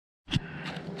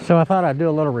So I thought I'd do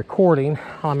a little recording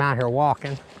while I'm out here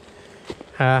walking.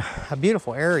 A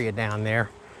beautiful area down there.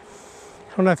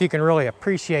 I don't know if you can really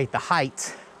appreciate the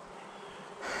heights.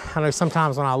 I know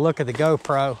sometimes when I look at the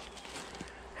GoPro,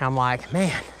 I'm like,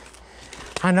 man,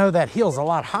 I know that hill's a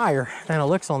lot higher than it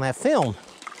looks on that film.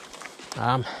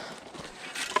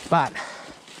 But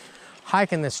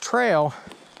hiking this trail,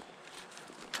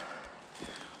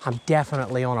 I'm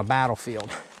definitely on a battlefield,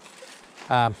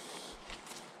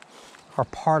 or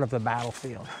part of the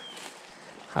battlefield.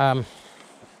 And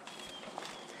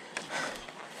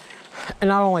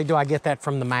not only do I get that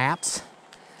from the maps,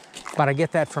 but I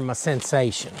get that from a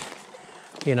sensation,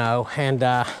 you know, and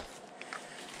I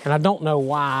don't know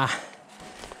why,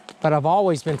 but I've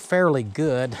always been fairly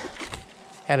good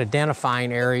at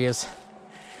identifying areas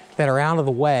that are out of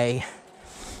the way,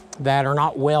 that are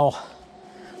not well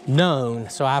known.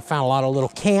 So I found a lot of little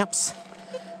camps,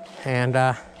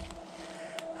 and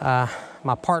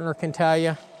my partner can tell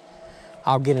you,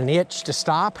 I'll get an itch to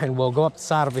stop and we'll go up the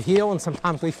side of a hill, and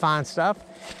sometimes we find stuff.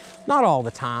 Not all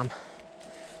the time,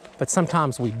 but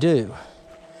sometimes we do.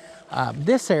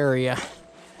 This area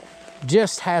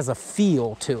just has a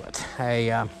feel to it.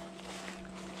 I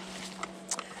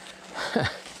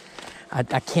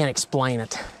can't explain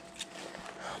it,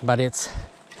 but it's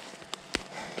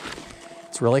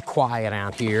really quiet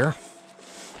out here.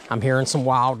 I'm hearing some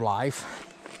wildlife.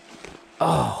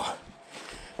 Oh,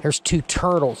 there's two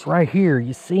turtles right here.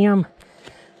 You see them?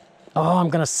 Oh, I'm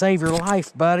gonna save your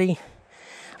life, buddy.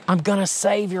 I'm gonna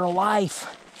save your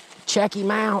life. Check him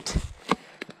out.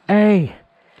 Hey,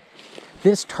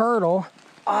 this turtle,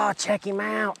 oh, check him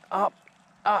out. Up,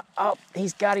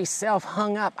 he's got himself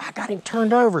hung up. I got him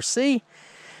turned over, see,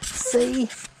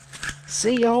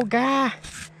 old guy,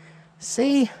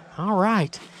 see? All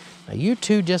right, now you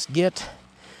two just get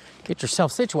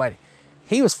yourself situated.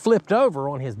 He was flipped over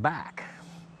on his back,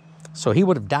 so he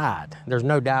would have died. There's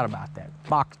no doubt about that.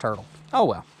 Box turtle. Oh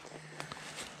well.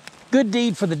 Good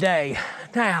deed for the day.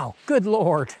 Now, good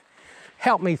Lord,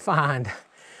 help me find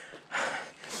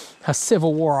a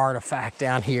Civil War artifact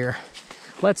down here.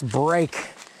 Let's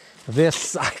break this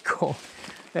cycle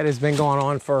that has been going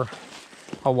on for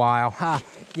a while. I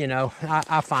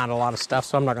find a lot of stuff,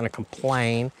 so I'm not going to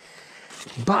complain.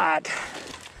 But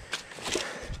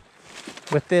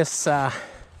with this,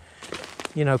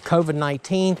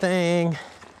 COVID-19 thing,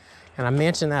 and I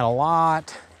mention that a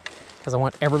lot because I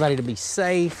want everybody to be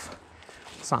safe.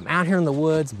 So I'm out here in the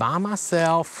woods by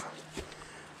myself,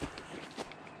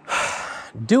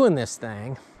 doing this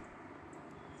thing,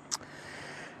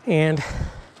 and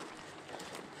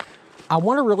I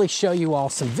want to really show you all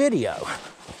some video.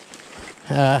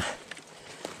 That's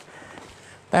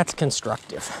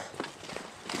constructive.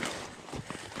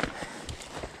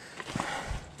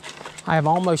 I have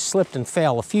almost slipped and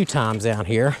fell a few times down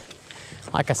here.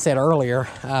 Like I said earlier,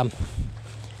 I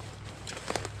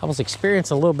was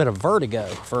experiencing a little bit of vertigo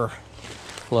for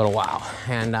a little while,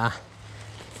 and I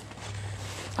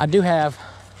do have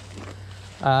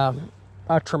a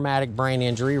traumatic brain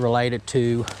injury related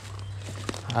to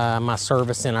my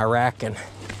service in Iraq, and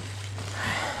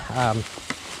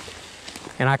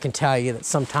I can tell you that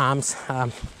sometimes,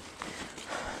 I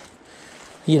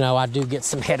do get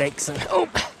some headaches and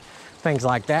things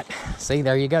like that. See,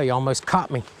 there you go. You almost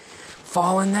caught me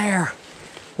falling there.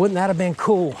 Wouldn't that have been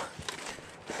cool?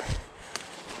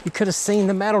 You could have seen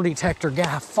the metal detector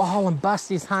guy fall and bust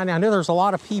his hind. I know there's a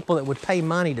lot of people that would pay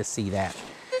money to see that.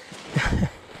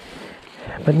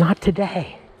 But not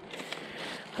today.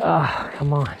 Oh,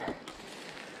 come on.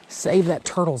 Save that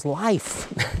turtle's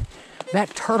life.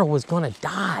 That turtle was gonna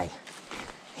die.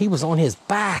 He was on his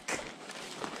back.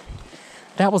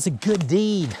 That was a good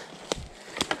deed.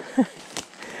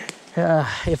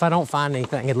 If I don't find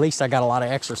anything, at least I got a lot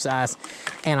of exercise,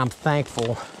 and I'm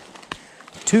thankful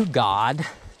to God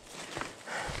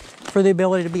for the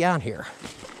ability to be out here.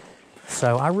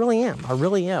 So I really am. I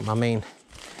mean,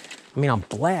 I'm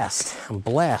blessed.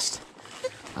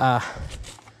 I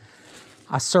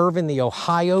serve in the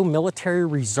Ohio Military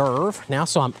Reserve now,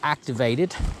 so I'm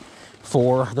activated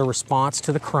for the response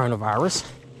to the coronavirus.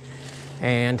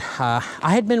 And I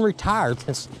had been retired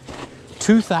since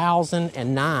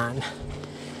 2009,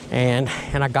 and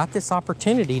I got this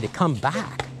opportunity to come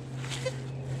back.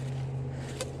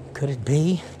 Could it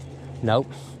be? Nope.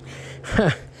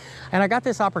 And I got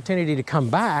this opportunity to come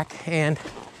back and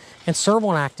serve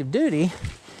on active duty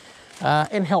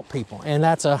and help people, and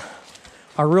that's a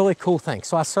really cool thing.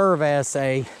 So I serve as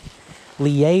a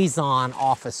liaison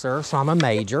officer, so I'm a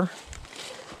major,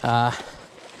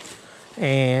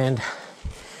 and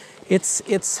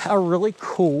it's a really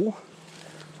cool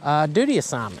duty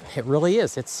assignment. It really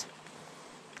is.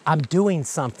 I'm doing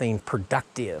something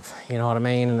productive, you know what I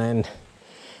mean?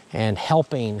 And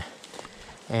helping.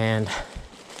 And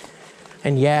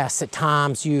yes, at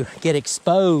times you get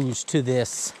exposed to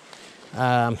this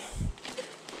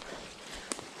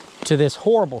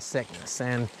horrible sickness.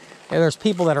 And there's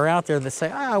people that are out there that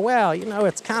say, oh, well, you know,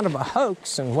 it's kind of a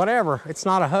hoax and whatever. It's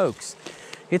not a hoax.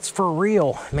 It's for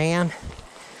real, man.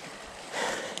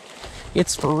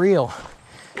 It's for real.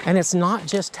 And it's not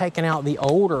just taking out the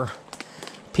older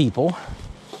people.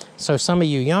 So some of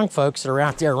you young folks that are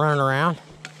out there running around,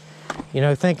 you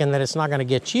know, thinking that it's not going to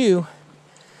get you,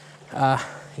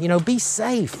 you know, be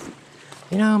safe.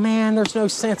 You know, man, there's no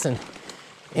sense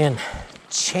in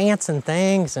chancing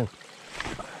things, and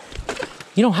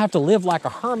you don't have to live like a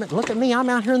hermit. Look at me, I'm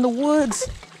out here in the woods,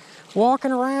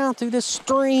 walking around through this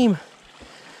stream,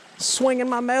 swinging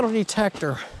my metal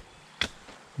detector,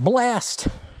 blessed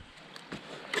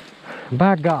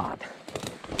by God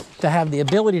to have the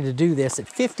ability to do this at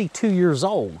 52 years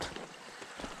old.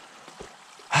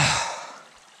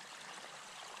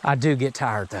 I do get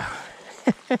tired though.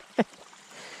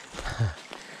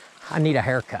 I need a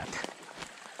haircut.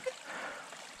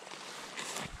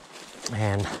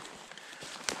 And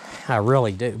I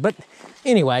really do. But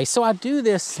anyway, so I do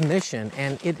this mission,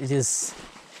 and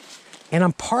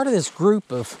I'm part of this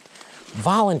group of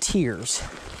volunteers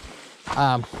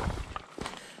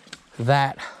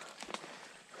that,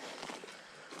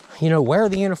 you know, wear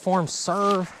the uniform,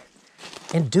 serve,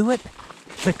 and do it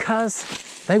because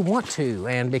they want to,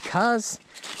 and because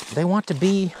they want to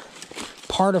be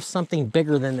part of something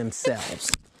bigger than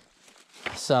themselves.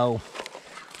 So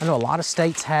I know a lot of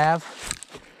states have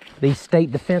these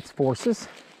state defense forces.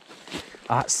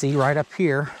 See right up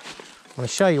here, I'm going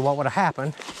to show you what would have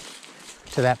happened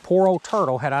to that poor old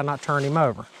turtle had I not turned him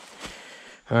over.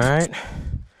 All right,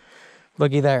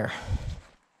 looky there.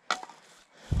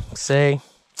 See?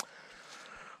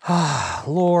 Ah,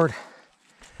 Lord,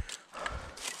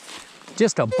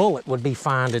 just a bullet would be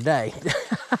fine today.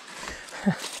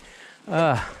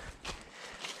 But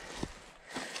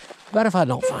if I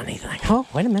don't find anything, oh,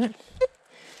 wait a minute.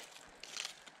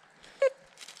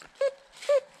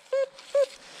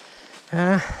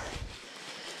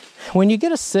 When you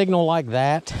get a signal like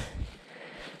that,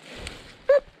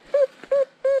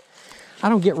 I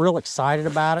don't get real excited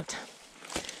about it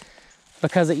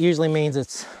because it usually means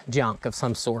it's junk of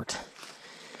some sort.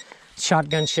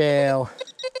 Shotgun shell.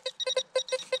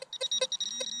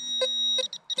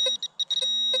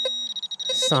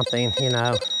 Something, you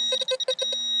know,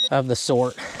 of the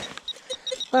sort.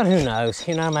 But who knows?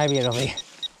 You know, maybe it'll be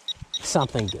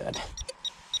something good.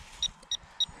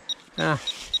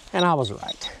 And I was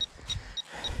right.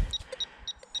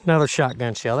 Another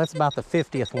shotgun shell. That's about the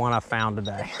 50th one I found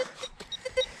today.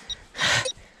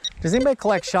 Does anybody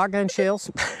collect shotgun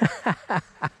shells?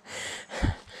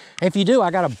 If you do, I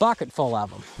got a bucket full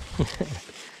of them.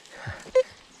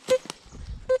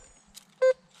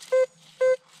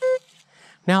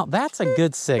 Now, that's a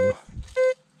good signal.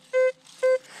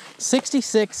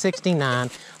 66, 69,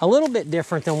 a little bit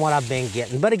different than what I've been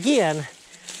getting. But again,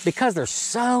 because there's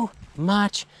so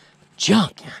much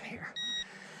junk out here.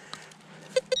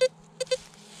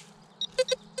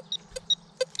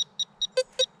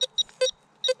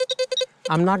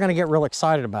 I'm not gonna get real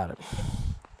excited about it.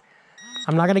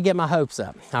 I'm not gonna get my hopes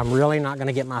up. I'm really not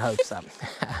gonna get my hopes up.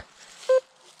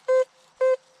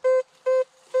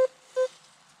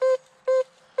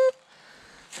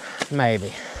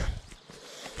 Maybe.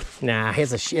 Nah,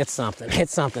 it's something.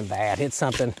 It's something bad. It's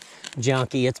something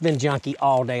junky. It's been junky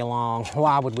all day long.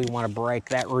 Why would we want to break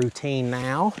that routine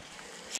now?